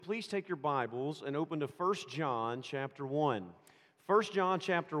Please take your Bibles and open to 1 John chapter 1. 1 John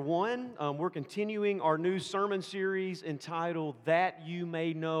chapter 1, we're continuing our new sermon series entitled, That You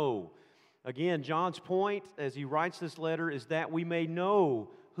May Know. Again, John's point as he writes this letter is that we may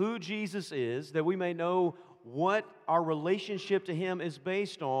know who Jesus is, that we may know what our relationship to Him is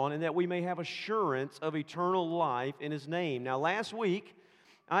based on, and that we may have assurance of eternal life in His name. Now, last week,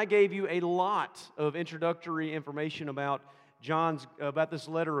 I gave you a lot of introductory information about this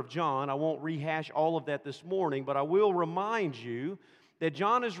letter of John. I won't rehash all of that this morning, but I will remind you that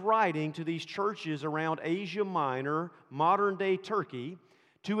John is writing to these churches around Asia Minor, modern-day Turkey,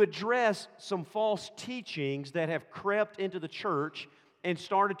 to address some false teachings that have crept into the church and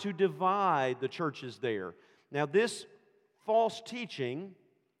started to divide the churches there. Now, this false teaching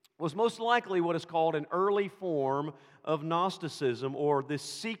was most likely what is called an early form of Gnosticism, or this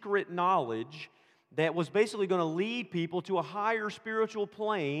secret knowledge that was basically going to lead people to a higher spiritual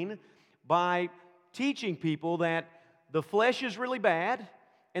plane by teaching people that the flesh is really bad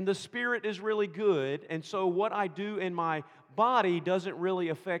and the spirit is really good, and so what I do in my body doesn't really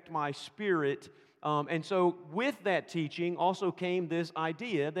affect my spirit. And so with that teaching also came this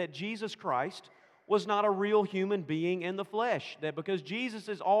idea that Jesus Christ was not a real human being in the flesh, that because Jesus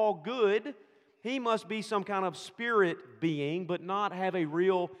is all good, He must be some kind of spirit being, but not have a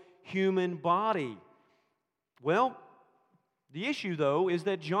real human body. Well, the issue, though, is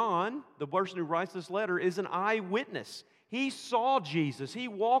that John, the person who writes this letter, is an eyewitness. He saw Jesus. He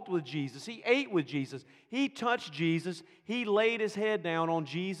walked with Jesus. He ate with Jesus. He touched Jesus. He laid his head down on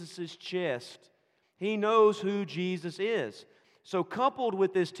Jesus' chest. He knows who Jesus is. So coupled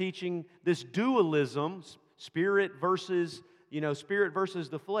with this teaching, this dualism, spirit versus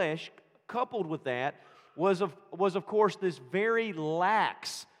the flesh, coupled with that was of course this very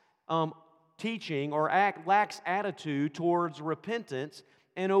lax teaching or lax attitude towards repentance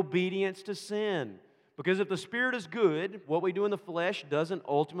and obedience to sin. Because if the Spirit is good, what we do in the flesh doesn't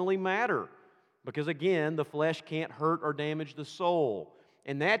ultimately matter. Because again, the flesh can't hurt or damage the soul.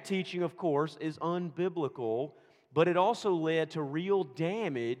 And that teaching, of course, is unbiblical, but it also led to real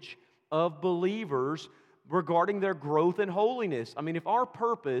damage of believers regarding their growth in holiness. I mean, if our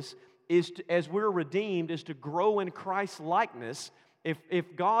purpose is to, as we're redeemed, is to grow in Christ's likeness,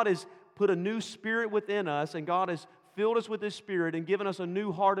 if God has put a new spirit within us and God has filled us with His Spirit and given us a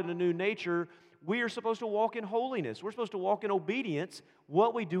new heart and a new nature, we are supposed to walk in holiness. We're supposed to walk in obedience.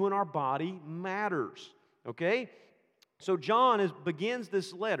 What we do in our body matters. Okay? So John begins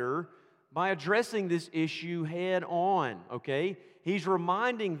this letter by addressing this issue head on. Okay? He's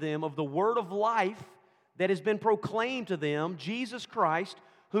reminding them of the word of life that has been proclaimed to them, Jesus Christ,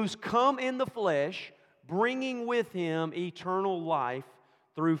 who's come in the flesh, bringing with Him eternal life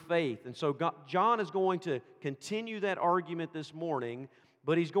through faith. And so John is going to continue that argument this morning,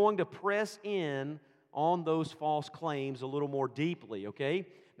 but he's going to press in on those false claims a little more deeply, okay?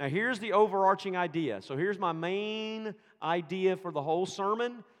 Now here's the overarching idea. So here's my main idea for the whole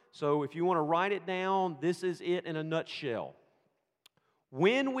sermon. So if you want to write it down, this is it in a nutshell.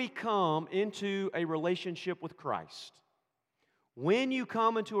 When we come into a relationship with Christ, when you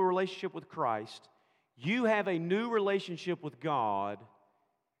come into a relationship with Christ, you have a new relationship with God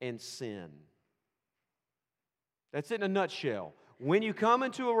and sin. That's it in a nutshell. When you come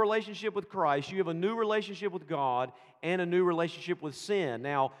into a relationship with Christ, you have a new relationship with God and a new relationship with sin.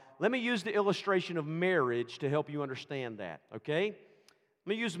 Now, let me use the illustration of marriage to help you understand that, okay?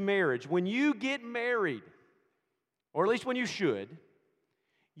 Let me use marriage. When you get married, or at least when you should,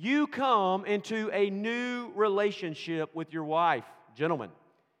 you come into a new relationship with your wife. Gentlemen,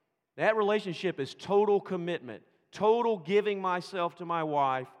 that relationship is total commitment, total giving myself to my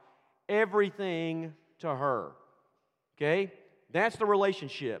wife, everything to her, okay? That's the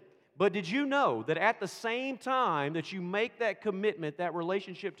relationship. But did you know that at the same time that you make that commitment, that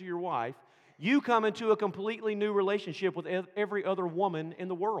relationship to your wife, you come into a completely new relationship with every other woman in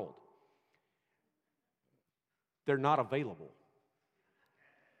the world? They're not available.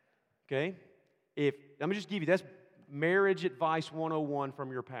 Okay? Let me just give you, that's marriage advice 101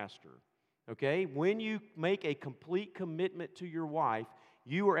 from your pastor. Okay? When you make a complete commitment to your wife,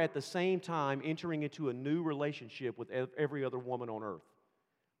 you are at the same time entering into a new relationship with every other woman on earth.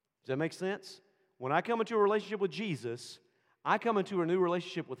 Does that make sense? When I come into a relationship with Jesus, I come into a new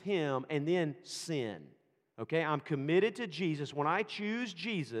relationship with Him and then sin. Okay? I'm committed to Jesus. When I choose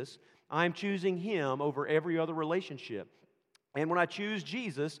Jesus, I'm choosing Him over every other relationship. And when I choose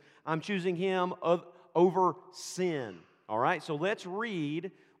Jesus, I'm choosing Him over sin. All right? So let's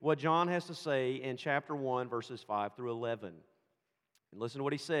read what John has to say in chapter 1, verses 5 through 11. And listen to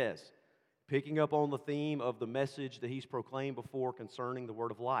what he says. picking up on the theme of the message that he's proclaimed before concerning the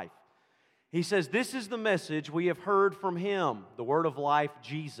word of life. He says, "This is the message we have heard from him, the word of life,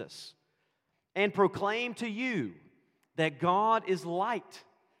 Jesus, and proclaim to you that God is light,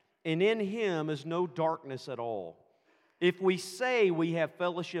 and in him is no darkness at all. If we say we have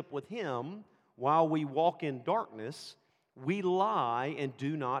fellowship with him while we walk in darkness, we lie and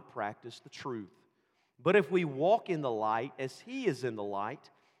do not practice the truth. But if we walk in the light as he is in the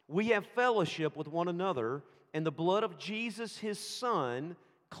light, we have fellowship with one another, and the blood of Jesus, his Son,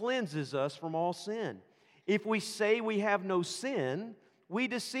 cleanses us from all sin. If we say we have no sin, we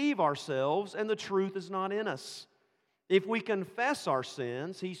deceive ourselves, and the truth is not in us. If we confess our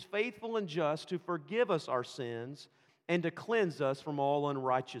sins, he's faithful and just to forgive us our sins and to cleanse us from all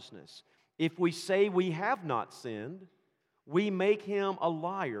unrighteousness. If we say we have not sinned, we make him a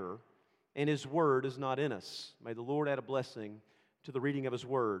liar, and his word is not in us." May the Lord add a blessing to the reading of his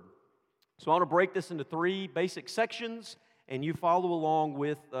word. So I want to break this into 3 basic sections, and you follow along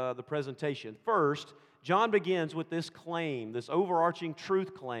with the presentation. First, John begins with this claim, this overarching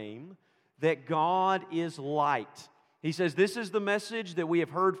truth claim, that God is light. He says, "This is the message that we have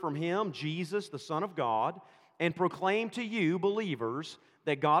heard from him, Jesus, the Son of God, and proclaim to you, believers,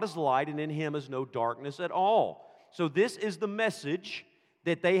 that God is light and in him is no darkness at all." So this is the message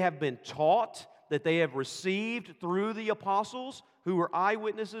that they have been taught, that they have received through the apostles who were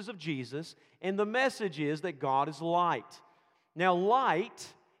eyewitnesses of Jesus, and the message is that God is light. Now,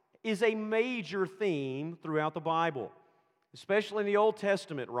 light is a major theme throughout the Bible, especially in the Old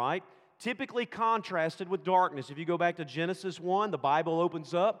Testament, right? Typically contrasted with darkness. If you go back to Genesis 1, the Bible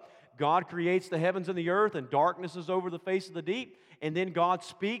opens up, God creates the heavens and the earth, and darkness is over the face of the deep, and then God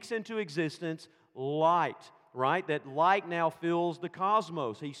speaks into existence light, right? That light now fills the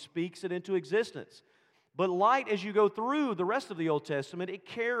cosmos. He speaks it into existence. But light, as you go through the rest of the Old Testament,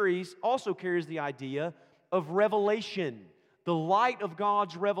 it also carries the idea of revelation. The light of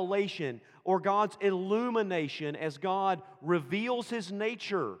God's revelation, or God's illumination, as God reveals his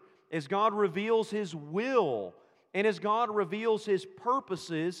nature, as God reveals his will, and as God reveals his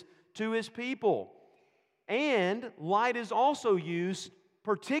purposes to his people. And light is also used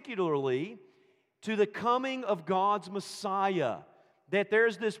particularly to the coming of God's Messiah. That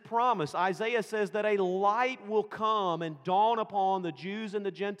there's this promise. Isaiah says that a light will come and dawn upon the Jews and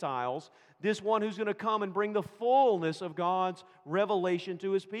the Gentiles, this one who's going to come and bring the fullness of God's revelation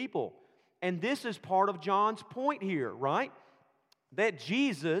to his people. And this is part of John's point here, right? That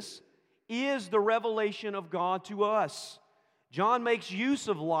Jesus is the revelation of God to us. John makes use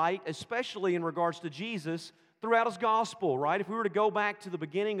of light, especially in regards to Jesus, throughout his gospel, right? If we were to go back to the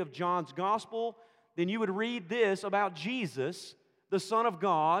beginning of John's gospel, then you would read this about Jesus, the Son of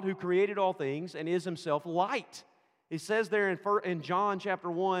God, who created all things and is himself light. It says there in John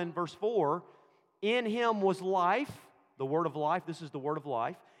chapter 1, verse 4, "In him was life," the word of life, this is the word of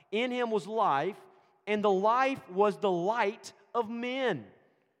life, "in him was life, and the life was the light of men.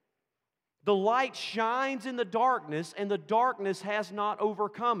 The light shines in the darkness, and the darkness has not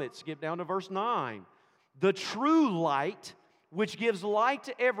overcome it." Skip down to verse 9. "The true light, which gives light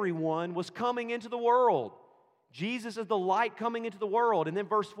to everyone, was coming into the world." Jesus is the light coming into the world. And then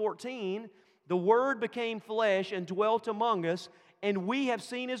verse 14, "The Word became flesh and dwelt among us, and we have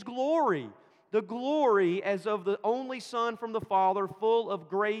seen his glory, the glory as of the only Son from the Father, full of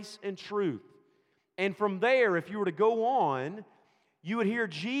grace and truth." And from there, if you were to go on, you would hear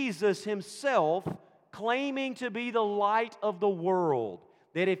Jesus himself claiming to be the light of the world.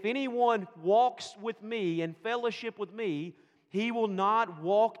 That if anyone walks with me in fellowship with me, he will not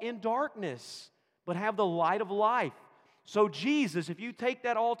walk in darkness, but have the light of life. So Jesus, if you take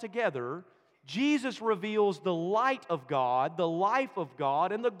that all together, Jesus reveals the light of God, the life of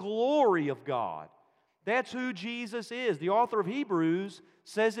God, and the glory of God. That's who Jesus is. The author of Hebrews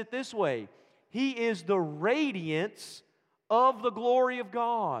says it this way: He is the radiance of the glory of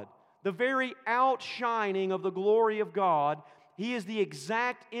God, the very outshining of the glory of God. He is the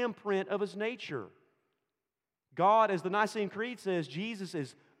exact imprint of his nature. God, as the Nicene Creed says, Jesus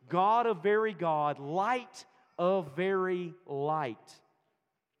is God of very God, light of very light.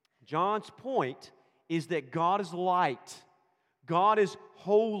 John's point is that God is light. God is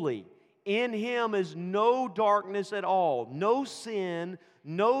holy. In him is no darkness at all, no sin,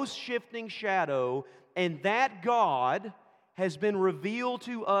 no shifting shadow, and that God has been revealed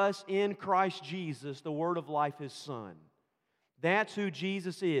to us in Christ Jesus, the Word of life, his Son. That's who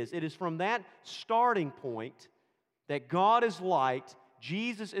Jesus is. It is from that starting point that God is light,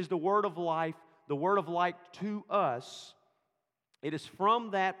 Jesus is the Word of life, the Word of light to us. It is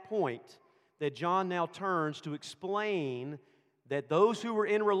from that point that John now turns to explain that those who are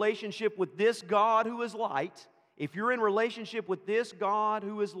in relationship with this God who is light, if you're in relationship with this God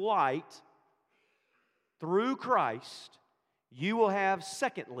who is light, through Christ, you will have,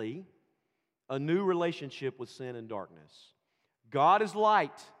 secondly, a new relationship with sin and darkness. God is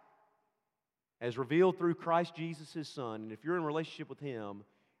light, as revealed through Christ Jesus, His Son. And if you're in relationship with Him,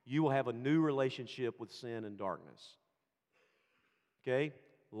 you will have a new relationship with sin and darkness. Okay?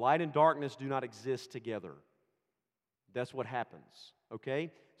 Light and darkness do not exist together. That's what happens.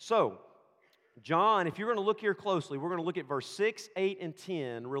 Okay? So, John, if you're going to look here closely, we're going to look at verse 6, 8, and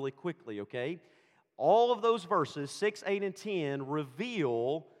 10 really quickly, okay? All of those verses, 6, 8, and 10,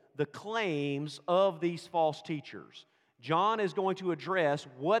 reveal the claims of these false teachers. John is going to address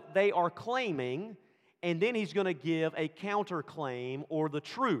what they are claiming, and then he's going to give a counterclaim or the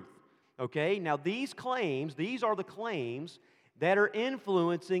truth. Okay? Now these claims, these are the claims that are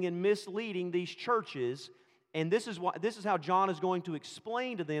influencing and misleading these churches, and this is how John is going to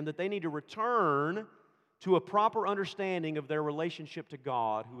explain to them that they need to return to a proper understanding of their relationship to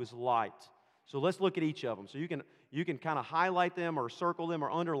God, who is light. So let's look at each of them. So you can kind of highlight them or circle them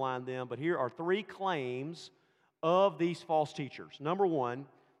or underline them, but here are three claims of these false teachers. Number one,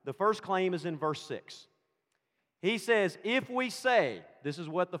 the first claim is in verse 6. He says, if we say, this is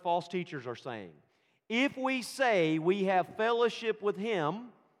what the false teachers are saying, if we say we have fellowship with Him,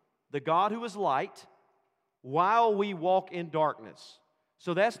 the God who is light, while we walk in darkness.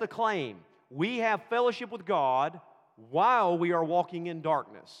 So that's the claim. We have fellowship with God while we are walking in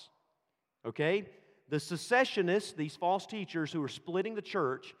darkness. Okay? The secessionists, these false teachers who are splitting the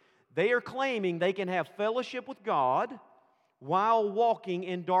church, they are claiming they can have fellowship with God while walking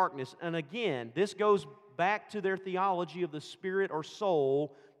in darkness. And again, this goes back to their theology of the spirit or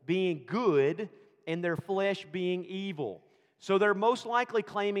soul being good and their flesh being evil. So they're most likely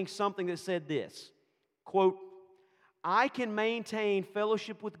claiming something that said this, quote, I can maintain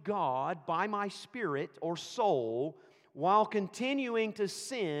fellowship with God by my spirit or soul while continuing to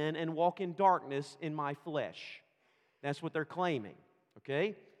sin and walk in darkness in my flesh. That's what they're claiming,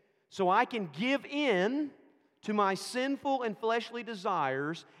 okay? So I can give in to my sinful and fleshly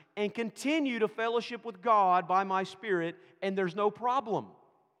desires and continue to fellowship with God by my spirit, and there's no problem.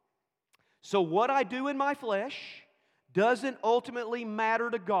 So what I do in my flesh doesn't ultimately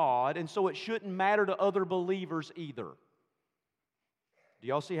matter to God, and so it shouldn't matter to other believers either. Do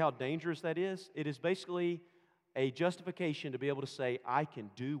y'all see how dangerous that is? It is basically a justification to be able to say, I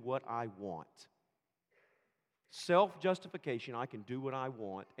can do what I want. Self-justification, I can do what I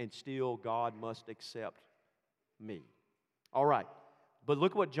want, and still God must accept me. All right, but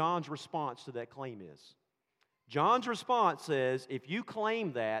look what John's response to that claim is. John's response says, if you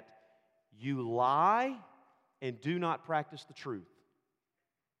claim that, you lie and do not practice the truth.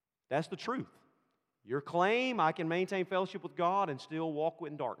 That's the truth. Your claim, I can maintain fellowship with God and still walk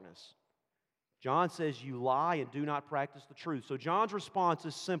in darkness. John says you lie and do not practice the truth. So John's response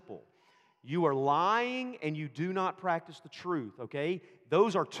is simple. You are lying and you do not practice the truth, okay?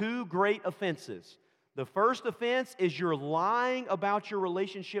 Those are two great offenses. The first offense is you're lying about your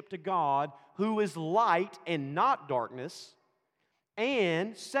relationship to God, who is light and not darkness.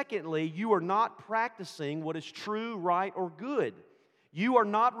 And secondly, you are not practicing what is true, right, or good. You are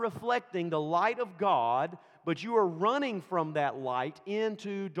not reflecting the light of God, but you are running from that light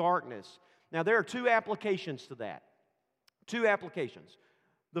into darkness. Now, there are two applications to that. Two applications.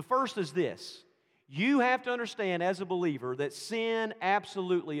 The first is this. You have to understand as a believer that sin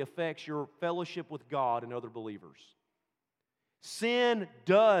absolutely affects your fellowship with God and other believers. Sin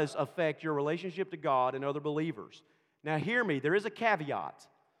does affect your relationship to God and other believers. Now, hear me, there is a caveat.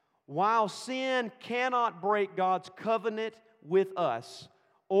 While sin cannot break God's covenant with us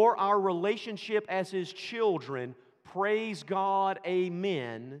or our relationship as His children, praise God,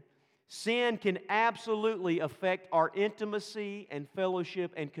 amen, sin can absolutely affect our intimacy and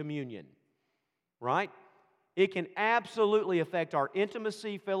fellowship and communion, right? It can absolutely affect our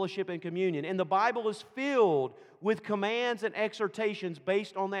intimacy, fellowship, and communion. And the Bible is filled with commands and exhortations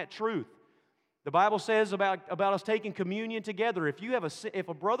based on that truth. The Bible says about us taking communion together. If you have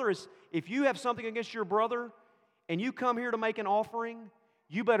something against your brother and you come here to make an offering,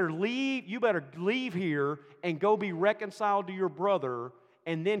 you better leave here and go be reconciled to your brother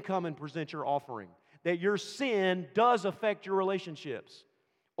and then come and present your offering. That your sin does affect your relationships.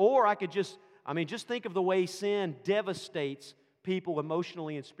 Or just think of the way sin devastates people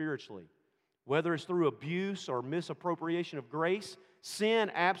emotionally and spiritually. Whether it's through abuse or misappropriation of grace,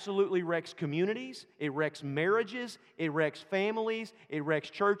 sin absolutely wrecks communities, it wrecks marriages, it wrecks families, it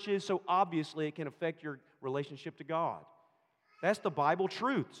wrecks churches, so obviously it can affect your relationship to God. That's the Bible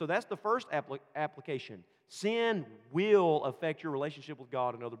truth. So that's the first application. Sin will affect your relationship with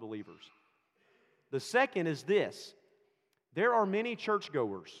God and other believers. The second is this. There are many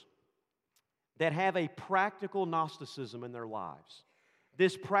churchgoers that have a practical Gnosticism in their lives.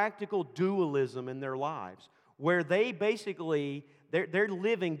 This practical dualism in their lives, where they basically, they're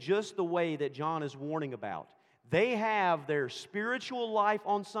living just the way that John is warning about. They have their spiritual life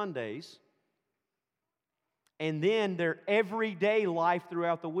on Sundays and then their everyday life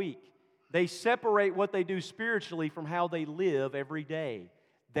throughout the week. They separate what they do spiritually from how they live every day.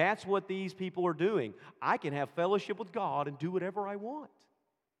 That's what these people are doing. I can have fellowship with God and do whatever I want.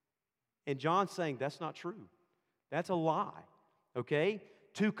 And John's saying that's not true. That's a lie. Okay?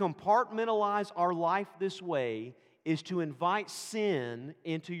 To compartmentalize our life this way is to invite sin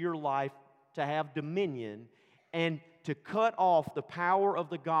into your life to have dominion and to cut off the power of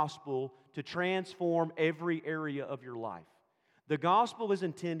the gospel to transform every area of your life. The gospel is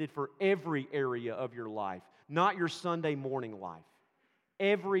intended for every area of your life, not your Sunday morning life.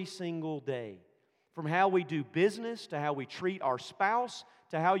 Every single day. From how we do business to how we treat our spouse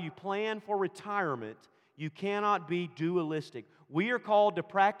to how you plan for retirement, you cannot be dualistic. We are called to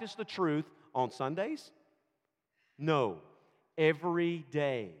practice the truth on Sundays? No, every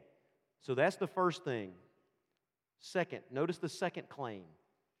day. So that's the first thing. Second, notice the second claim.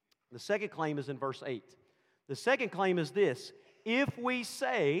 The second claim is in verse 8. The second claim is this: if we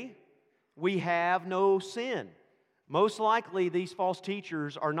say we have no sin. Most likely, these false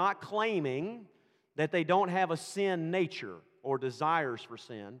teachers are not claiming that they don't have a sin nature or desires for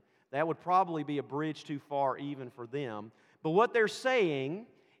sin. That would probably be a bridge too far even for them. But what they're saying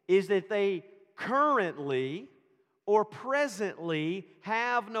is that they currently or presently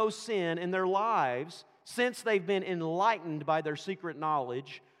have no sin in their lives since they've been enlightened by their secret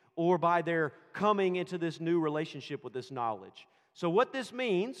knowledge or by their coming into this new relationship with this knowledge. So what this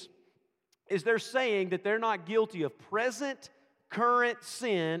means is they're saying that they're not guilty of present, current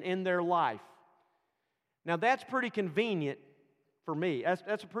sin in their life. Now that's pretty convenient for me.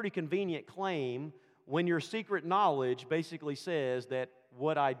 That's a pretty convenient claim when your secret knowledge basically says that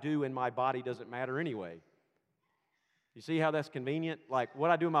what I do in my body doesn't matter anyway. You see how that's convenient? Like,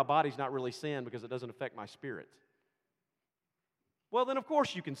 what I do in my body is not really sin because it doesn't affect my spirit. Well, then of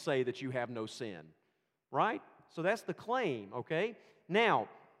course you can say that you have no sin, right? So that's the claim, okay? Now,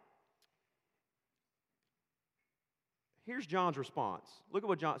 here's John's response. Look at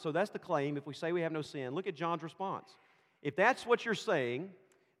what John, so that's the claim. If we say we have no sin, look at John's response. If that's what you're saying,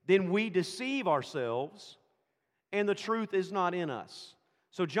 then we deceive ourselves and the truth is not in us.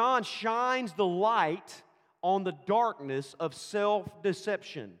 So John shines the light on the darkness of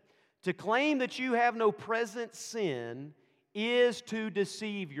self-deception. To claim that you have no present sin is to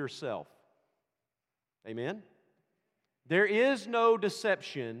deceive yourself. Amen? There is no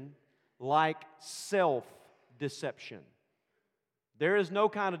deception like self-deception. There is no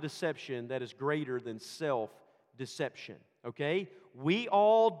kind of deception that is greater than self-deception. Okay? We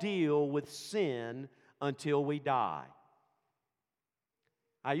all deal with sin until we die.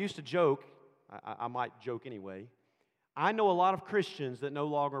 I used to joke, I might joke anyway, I know a lot of Christians that no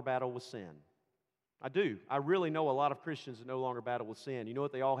longer battle with sin. I do. I really know a lot of Christians that no longer battle with sin. You know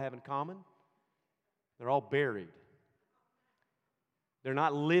what they all have in common? They're all buried. They're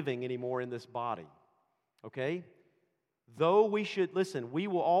not living anymore in this body. Okay? Though we should, listen, we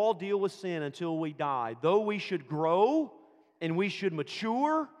will all deal with sin until we die. Though we should grow and we should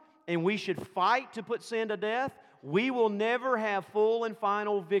mature and we should fight to put sin to death, we will never have full and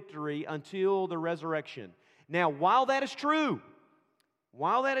final victory until the resurrection. Now, while that is true,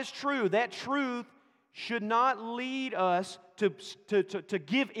 that truth should not lead us to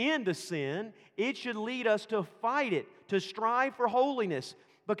give in to sin. It should lead us to fight it, to strive for holiness,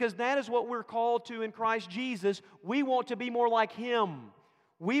 because that is what we're called to in Christ Jesus. We want to be more like Him.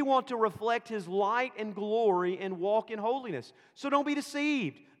 We want to reflect His light and glory and walk in holiness. So don't be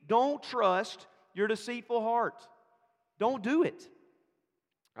deceived. Don't trust your deceitful heart. Don't do it.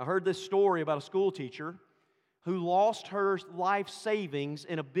 I heard this story about a school teacher who lost her life savings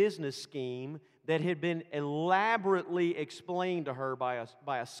in a business scheme that had been elaborately explained to her by a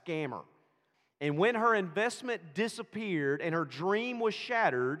scammer. And when her investment disappeared and her dream was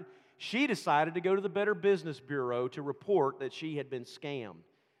shattered, she decided to go to the Better Business Bureau to report that she had been scammed.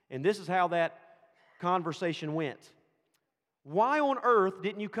 And this is how that conversation went. "Why on earth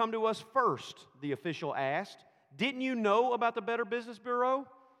didn't you come to us first?" the official asked. "Didn't you know about the Better Business Bureau?"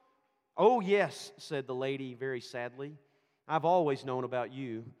 "Oh, yes," said the lady very sadly. "I've always known about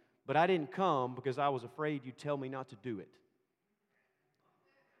you, but I didn't come because I was afraid you'd tell me not to do it."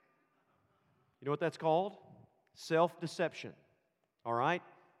 You know what that's called? Self-deception. All right?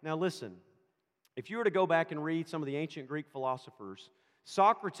 Now listen. If you were to go back and read some of the ancient Greek philosophers,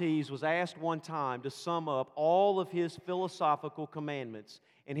 Socrates was asked one time to sum up all of his philosophical commandments,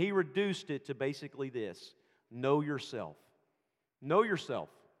 and he reduced it to basically this: know yourself. Know yourself.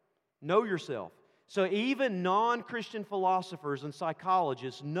 Know yourself. So even non-Christian philosophers and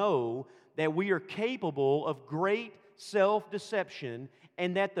psychologists know that we are capable of great self-deception,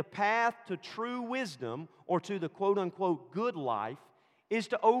 and that the path to true wisdom, or to the quote-unquote good life, is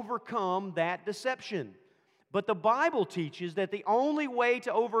to overcome that deception. But the Bible teaches that the only way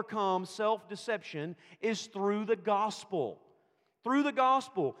to overcome self-deception is through the gospel. Through the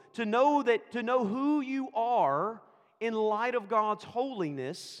gospel. To know who you are in light of God's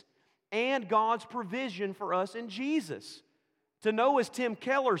holiness and God's provision for us in Jesus. To know, as Tim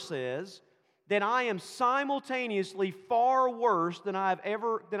Keller says, that I am simultaneously far worse than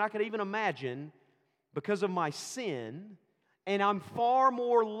I could even imagine because of my sin, and I'm far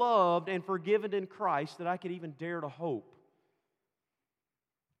more loved and forgiven in Christ than I could even dare to hope.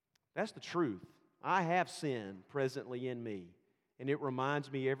 That's the truth. I have sin presently in me, and it reminds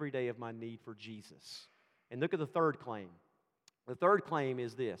me every day of my need for Jesus. And look at the third claim. The third claim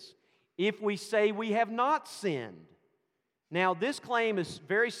is this: if we say we have not sinned. Now, this claim is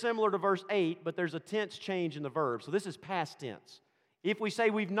very similar to verse 8, but there's a tense change in the verb. So this is past tense. If we say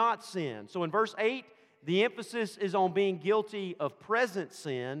we've not sinned. So in verse 8, the emphasis is on being guilty of present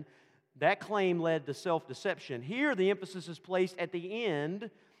sin. That claim led to self-deception. Here, the emphasis is placed at the end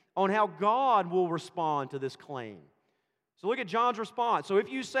on how God will respond to this claim. So look at John's response. So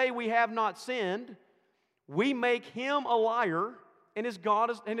if you say we have not sinned, we make him a liar, and his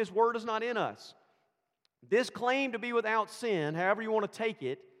word is not in us. This claim to be without sin, however you want to take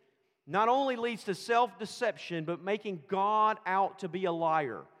it, not only leads to self-deception, but making God out to be a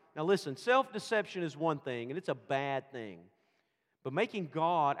liar. Now listen, self-deception is one thing, and it's a bad thing. But making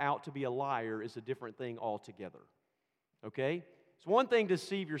God out to be a liar is a different thing altogether. Okay? It's one thing to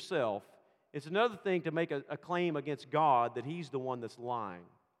deceive yourself. It's another thing to make a claim against God that He's the one that's lying.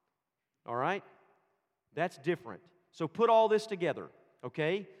 All right? That's different. So put all this together,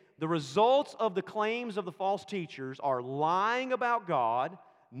 okay? The results of the claims of the false teachers are lying about God,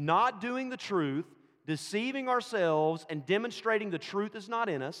 not doing the truth, deceiving ourselves, and demonstrating the truth is not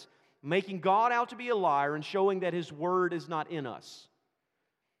in us, making God out to be a liar, and showing that His Word is not in us.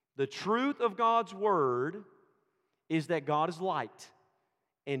 The truth of God's Word is that God is light,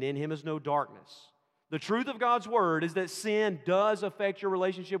 and in Him is no darkness. The truth of God's Word is that sin does affect your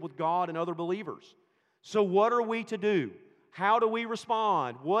relationship with God and other believers. So what are we to do? How do we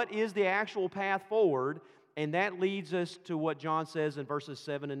respond? What is the actual path forward? And that leads us to what John says in verses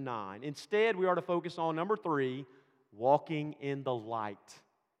 7 and 9. Instead, we are to focus on number 3, walking in the light.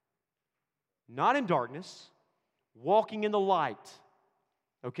 Not in darkness, walking in the light.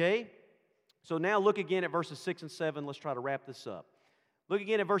 Okay? So now look again at verses 6 and 7. Let's try to wrap this up. Look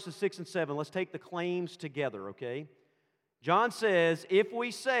again at verses 6 and 7. Let's take the claims together, okay? John says, if we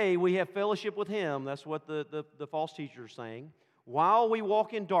say we have fellowship with Him, that's what the false teachers are saying, while we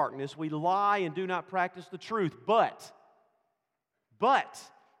walk in darkness, we lie and do not practice the truth. But,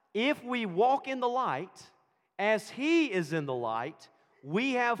 if we walk in the light, as He is in the light,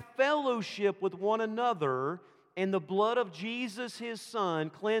 we have fellowship with one another, and the blood of Jesus, His Son,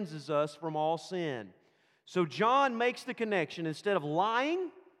 cleanses us from all sin. So John makes the connection. Instead of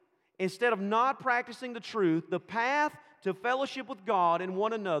lying, instead of not practicing the truth, the path to fellowship with God and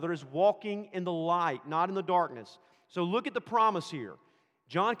one another is walking in the light, not in the darkness. So look at the promise here.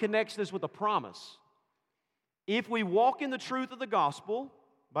 John connects this with a promise. If we walk in the truth of the gospel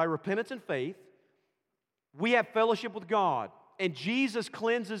by repentance and faith, we have fellowship with God, and Jesus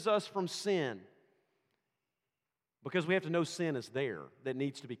cleanses us from sin, because we have to know sin is there that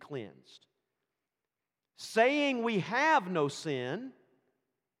needs to be cleansed. Saying we have no sin,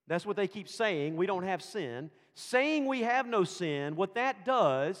 that's what they keep saying, we don't have sin. Saying we have no sin, what that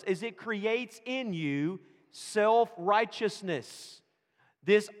does is it creates in you self-righteousness.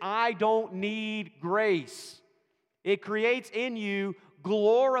 This I don't need grace. It creates in you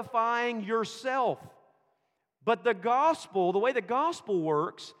glorifying yourself. But the gospel, the way the gospel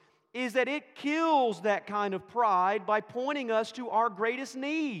works, is that it kills that kind of pride by pointing us to our greatest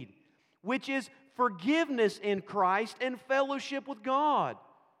need, which is forgiveness in Christ and fellowship with God.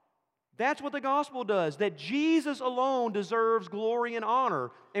 That's what the gospel does, that Jesus alone deserves glory and honor,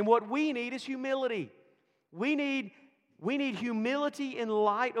 and what we need is humility. We need humility in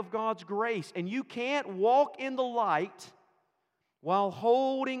light of God's grace, and you can't walk in the light while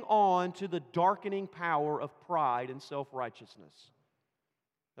holding on to the darkening power of pride and self-righteousness.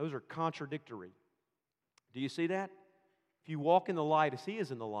 Those are contradictory. Do you see that? If you walk in the light as He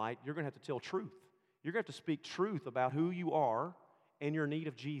is in the light, you're going to have to tell truth. You're going to have to speak truth about who you are and your need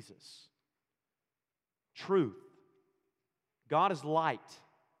of Jesus. Truth. God is light.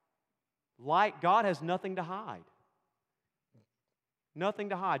 Light, God has nothing to hide. Nothing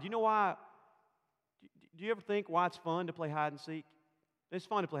to hide. You know why? Do you ever think why it's fun to play hide and seek? It's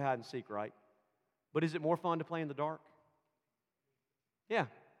fun to play hide and seek, right? But is it more fun to play in the dark? Yeah,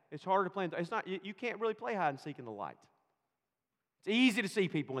 it's harder to play in the dark. It's not, you can't really play hide and seek in the light. It's easy to see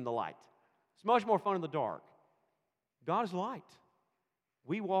people in the light. It's much more fun in the dark. God is light.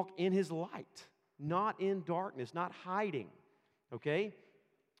 We walk in His light, not in darkness, not hiding. Okay?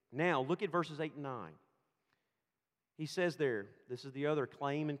 Now, look at verses 8 and 9. He says there, this is the other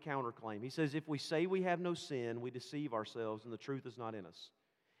claim and counterclaim. He says, if we say we have no sin, we deceive ourselves and the truth is not in us.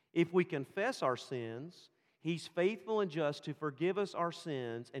 If we confess our sins, He's faithful and just to forgive us our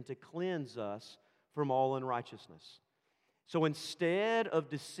sins and to cleanse us from all unrighteousness. So instead of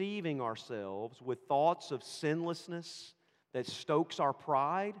deceiving ourselves with thoughts of sinlessness that stokes our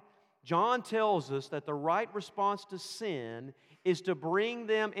pride, John tells us that the right response to sin is to bring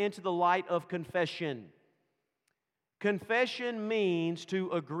them into the light of confession. Confession means to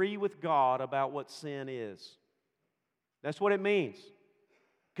agree with God about what sin is. That's what it means.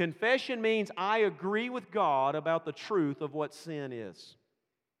 Confession means I agree with God about the truth of what sin is.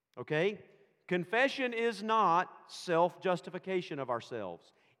 Okay? Confession is not self-justification of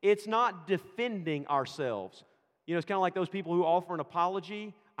ourselves. It's not defending ourselves. You know, it's kind of like those people who offer an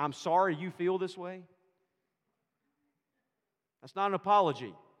apology. I'm sorry you feel this way. That's not an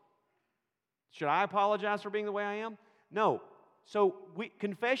apology. Should I apologize for being the way I am? No. So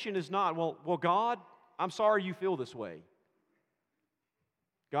confession is not, well, God, I'm sorry you feel this way.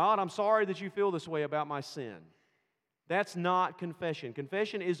 God, I'm sorry that you feel this way about my sin. That's not confession.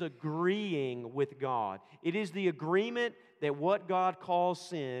 Confession is agreeing with God. It is the agreement that what God calls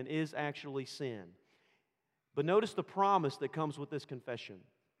sin is actually sin. But notice the promise that comes with this confession.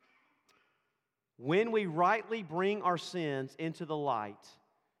 When we rightly bring our sins into the light,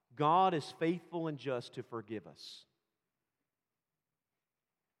 God is faithful and just to forgive us.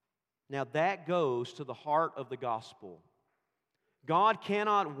 Now that goes to the heart of the gospel. God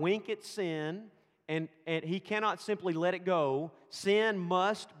cannot wink at sin and He cannot simply let it go. Sin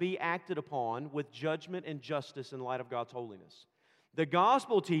must be acted upon with judgment and justice in light of God's holiness. The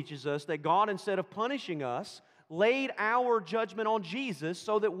gospel teaches us that God, instead of punishing us, laid our judgment on Jesus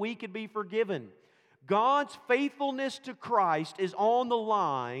so that we could be forgiven. God's faithfulness to Christ is on the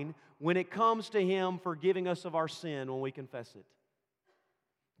line when it comes to Him forgiving us of our sin when we confess it.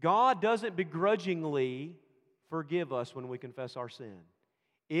 God doesn't begrudgingly forgive us when we confess our sin.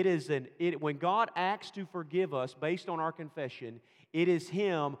 When God acts to forgive us based on our confession, it is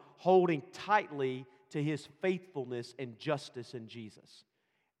Him holding tightly to His faithfulness and justice in Jesus.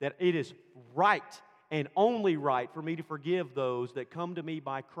 That it is right and only right for me to forgive those that come to me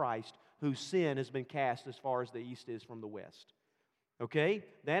by Christ whose sin has been cast as far as the east is from the west. Okay?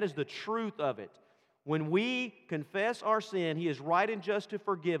 That is the truth of it. When we confess our sin, He is right and just to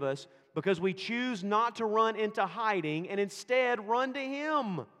forgive us because we choose not to run into hiding and instead run to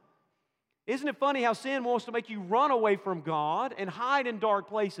Him. Isn't it funny how sin wants to make you run away from God and hide in dark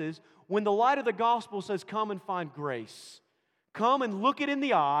places when the light of the gospel says, come and find grace. Come and look it in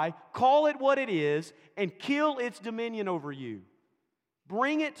the eye, call it what it is, and kill its dominion over you.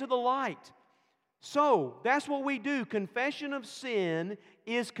 Bring it to the light. So, that's what we do. Confession of sin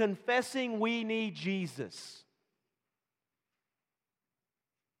is confessing we need Jesus.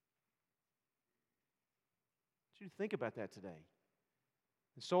 I want you to think about that today.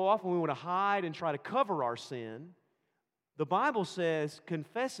 And so often we want to hide and try to cover our sin. The Bible says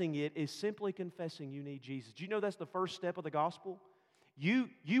confessing it is simply confessing you need Jesus. Do you know that's the first step of the gospel? You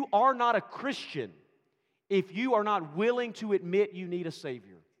are not a Christian if you are not willing to admit you need a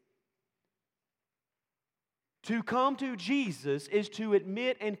Savior. To come to Jesus is to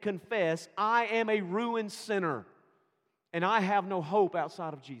admit and confess, I am a ruined sinner, and I have no hope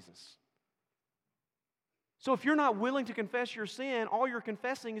outside of Jesus. So if you're not willing to confess your sin, all you're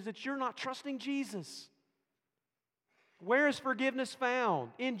confessing is that you're not trusting Jesus. Where is forgiveness found?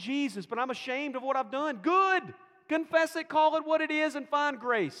 In Jesus. But I'm ashamed of what I've done. Good! Confess it, call it what it is, and find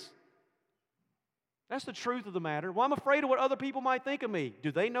grace. That's the truth of the matter. Well, I'm afraid of what other people might think of me.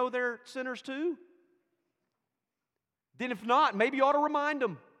 Do they know they're sinners too? Then if not, maybe you ought to remind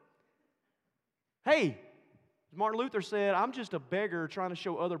them. Hey, as Martin Luther said, I'm just a beggar trying to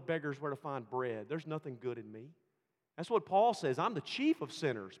show other beggars where to find bread. There's nothing good in me. That's what Paul says. I'm the chief of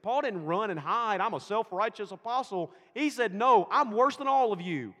sinners. Paul didn't run and hide. I'm a self-righteous apostle. He said, no, I'm worse than all of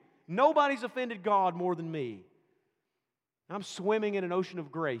you. Nobody's offended God more than me. I'm swimming in an ocean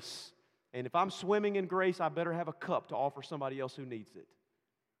of grace. And if I'm swimming in grace, I better have a cup to offer somebody else who needs it.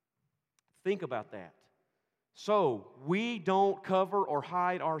 Think about that. So, we don't cover or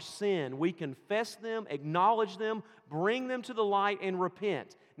hide our sin. We confess them, acknowledge them, bring them to the light, and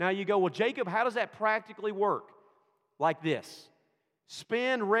repent. Now you go, well, Jacob, how does that practically work? Like this.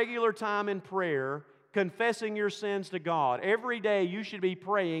 Spend regular time in prayer, confessing your sins to God. Every day you should be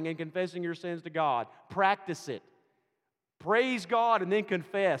praying and confessing your sins to God. Practice it. Praise God and then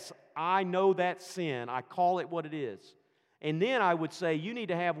confess, I know that sin. I call it what it is. And then I would say you need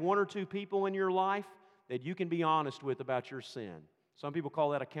to have one or two people in your life that you can be honest with about your sin. Some people call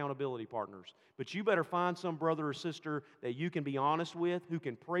that accountability partners. But you better find some brother or sister that you can be honest with, who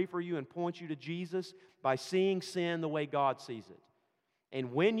can pray for you and point you to Jesus by seeing sin the way God sees it.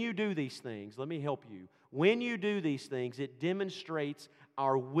 And when you do these things, let me help you. When you do these things, it demonstrates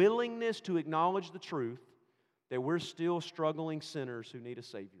our willingness to acknowledge the truth that we're still struggling sinners who need a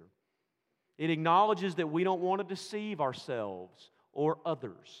Savior. It acknowledges that we don't want to deceive ourselves or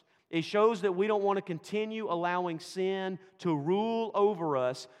others. It shows that we don't want to continue allowing sin to rule over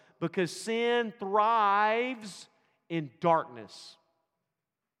us because sin thrives in darkness.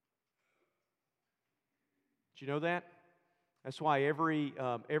 Did you know that? That's why every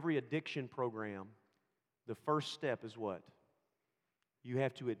addiction program, the first step is what? You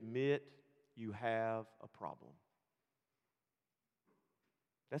have to admit you have a problem.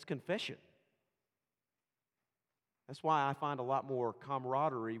 That's confession. That's why I find a lot more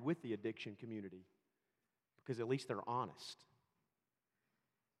camaraderie with the addiction community, because at least they're honest.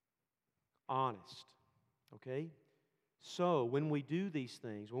 Honest, okay? So when we do these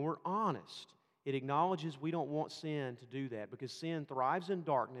things, when we're honest, it acknowledges we don't want sin to do that, because sin thrives in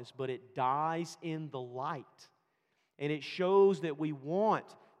darkness, but it dies in the light. And it shows that we want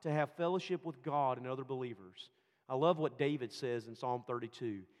to have fellowship with God and other believers. I love what David says in Psalm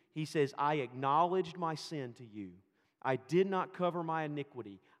 32. He says, I acknowledged my sin to you. I did not cover my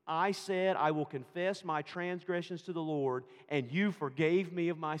iniquity. I said, I will confess my transgressions to the Lord, and you forgave me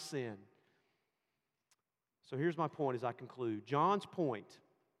of my sin. So here's my point as I conclude. John's point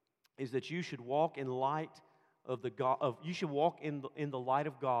is that you should walk in light of the light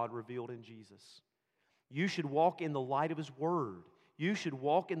of God revealed in Jesus. You should walk in the light of His Word. You should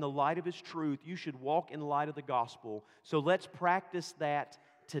walk in the light of His truth. You should walk in the light of the gospel. So let's practice that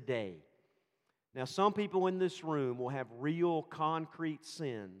today. Now, some people in this room will have real, concrete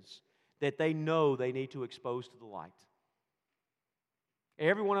sins that they know they need to expose to the light.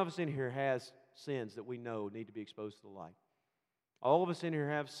 Every one of us in here has sins that we know need to be exposed to the light. All of us in here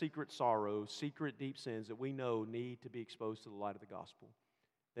have secret sorrows, secret deep sins that we know need to be exposed to the light of the gospel.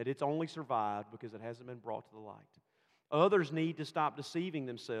 That it's only survived because it hasn't been brought to the light. Others need to stop deceiving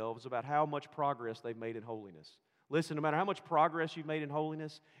themselves about how much progress they've made in holiness. Listen, no matter how much progress you've made in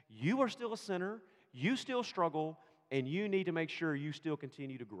holiness, you are still a sinner, you still struggle, and you need to make sure you still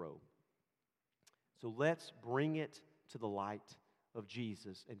continue to grow. So let's bring it to the light of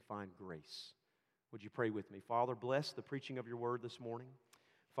Jesus and find grace. Would you pray with me? Father, bless the preaching of your word this morning.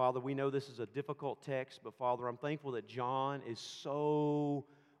 Father, we know this is a difficult text, but Father, I'm thankful that John is so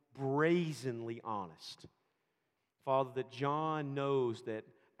brazenly honest. Father, that John knows that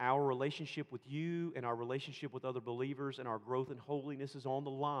our relationship with you and our relationship with other believers and our growth in holiness is on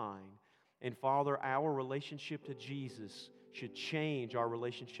the line. And Father, our relationship to Jesus should change our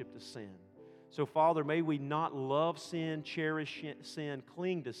relationship to sin. So Father, may we not love sin, cherish sin,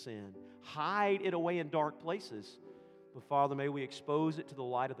 cling to sin, hide it away in dark places. But Father, may we expose it to the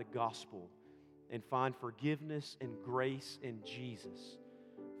light of the gospel and find forgiveness and grace in Jesus.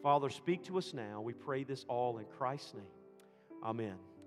 Father, speak to us now. We pray this all in Christ's name. Amen.